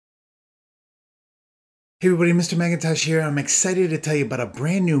Hey everybody, Mr. Macintosh here. I'm excited to tell you about a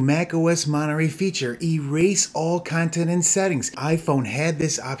brand new macOS Monterey feature, Erase All Content and Settings. iPhone had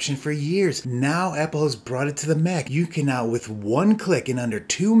this option for years. Now Apple has brought it to the Mac. You can now, with one click in under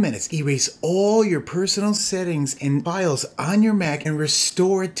 2 minutes, erase all your personal settings and files on your Mac and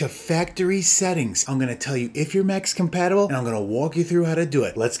restore it to factory settings. I'm going to tell you if your Mac's compatible, and I'm going to walk you through how to do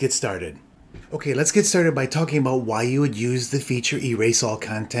it. Let's get started. Okay, let's get started by talking about why you would use the feature Erase All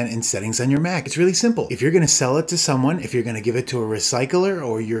Content and Settings on your Mac. It's really simple. If you're going to sell it to someone, if you're going to give it to a recycler,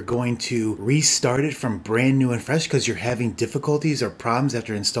 or you're going to restart it from brand new and fresh because you're having difficulties or problems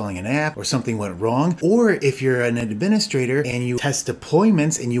after installing an app or something went wrong, or if you're an administrator and you test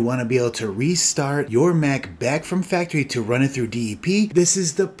deployments and you want to be able to restart your Mac back from factory to run it through DEP, this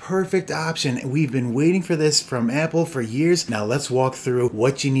is the perfect option. We've been waiting for this from Apple for years. Now let's walk through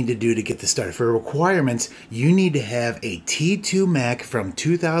what you need to do to get this started. For requirements, you need to have a T2 Mac from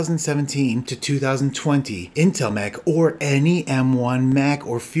 2017 to 2020 Intel Mac, or any M1 Mac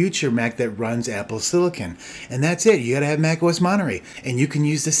or future Mac that runs Apple Silicon. And that's it. You got to have macOS Monterey, and you can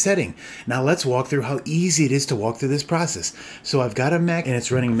use the setting. Now let's walk through how easy it is to walk through this process. So I've got a Mac and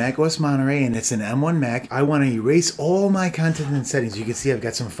it's running macOS Monterey and it's an M1 Mac. I want to erase all my content and settings. You can see I've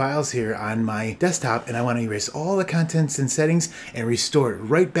got some files here on my desktop, and I want to erase all the contents and settings and restore it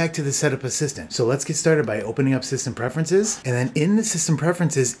right back to the setup assistant. So let's get started by opening up System Preferences, and then in the System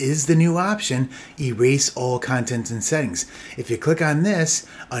Preferences is the new option, Erase All Content and Settings. If you click on this,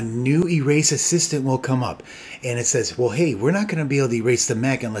 a new Erase Assistant will come up, and it says, well, hey, we're not going to be able to erase the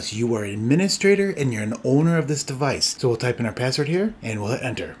Mac unless you are an administrator and you're an owner of this device. So we'll type in our password here, and we'll hit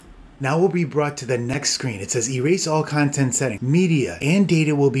Enter. Now we'll be brought to the next screen. It says Erase All Content Settings. Media and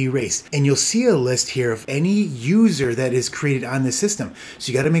data will be erased. And you'll see a list here of any user that is created on the system.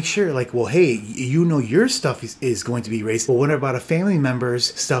 So you got to make sure, like, well, hey, you know your stuff is going to be erased. But what about a family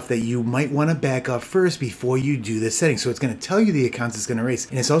member's stuff that you might want to back up first before you do this setting? So it's going to tell you the accounts it's going to erase.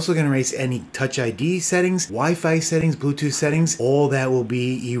 And it's also going to erase any Touch ID settings, Wi-Fi settings, Bluetooth settings. All that will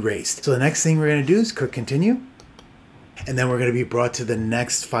be erased. So the next thing we're going to do is click Continue. And then we're going to be brought to the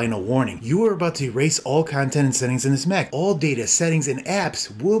next final warning. You are about to erase all content and settings in this Mac. All data, settings, and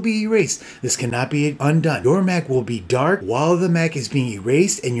apps will be erased. This cannot be undone. Your Mac will be dark while the Mac is being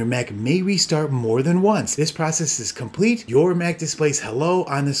erased, and your Mac may restart more than once. This process is complete. Your Mac displays hello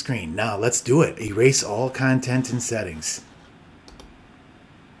on the screen. Now let's do it. Erase all content and settings.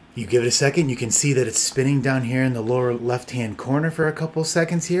 You give it a second, you can see that it's spinning down here in the lower left-hand corner for a couple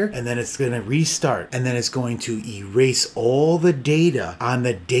seconds here, and then it's going to restart, and then it's going to erase all the data on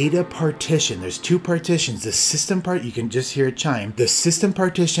the data partition. There's two partitions. The system part, you can just hear it chime. The system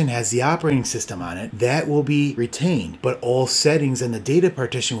partition has the operating system on it. That will be retained, but all settings in the data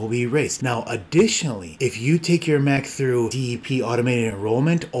partition will be erased. Now, additionally, if you take your Mac through DEP automated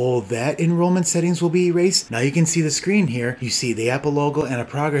enrollment, all that enrollment settings will be erased. Now you can see the screen here. You see the Apple logo and a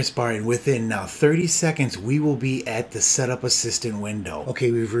progress bar, and within now 30 seconds we will be at the setup assistant window.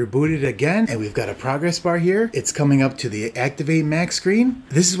 Okay, we've rebooted again, and we've got a progress bar here. It's coming up to the Activate Mac screen.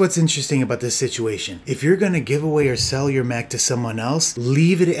 This is what's interesting about this situation. If you're going to give away or sell your Mac to someone else,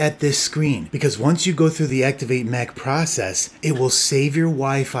 leave it at this screen, because once you go through the Activate Mac process, it will save your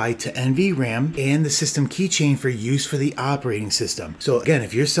Wi-Fi to NVRAM and the system keychain for use for the operating system. So again,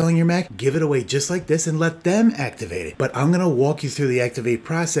 if you're selling your Mac, give it away just like this and let them activate it. But I'm going to walk you through the Activate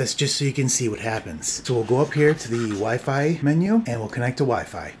process just so you can see what happens. So we'll go up here to the Wi-Fi menu and we'll connect to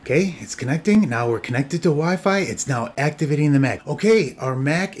Wi-Fi. Okay, it's connecting. Now we're connected to Wi-Fi. It's now activating the Mac. Okay, our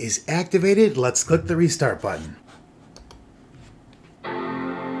Mac is activated. Let's click the restart button.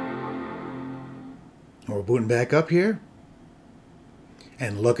 We're booting back up here.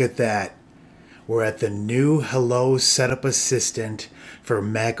 And look at that. We're at the new Hello Setup Assistant for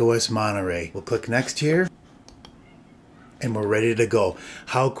macOS Monterey. We'll click Next here. And we're ready to go.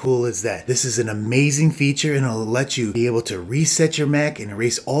 How cool is that? This is an amazing feature, and it'll let you be able to reset your Mac and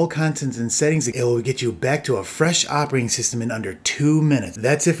erase all contents and settings. It will get you back to a fresh operating system in under 2 minutes.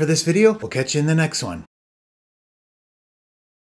 That's it for this video. We'll catch you in the next one.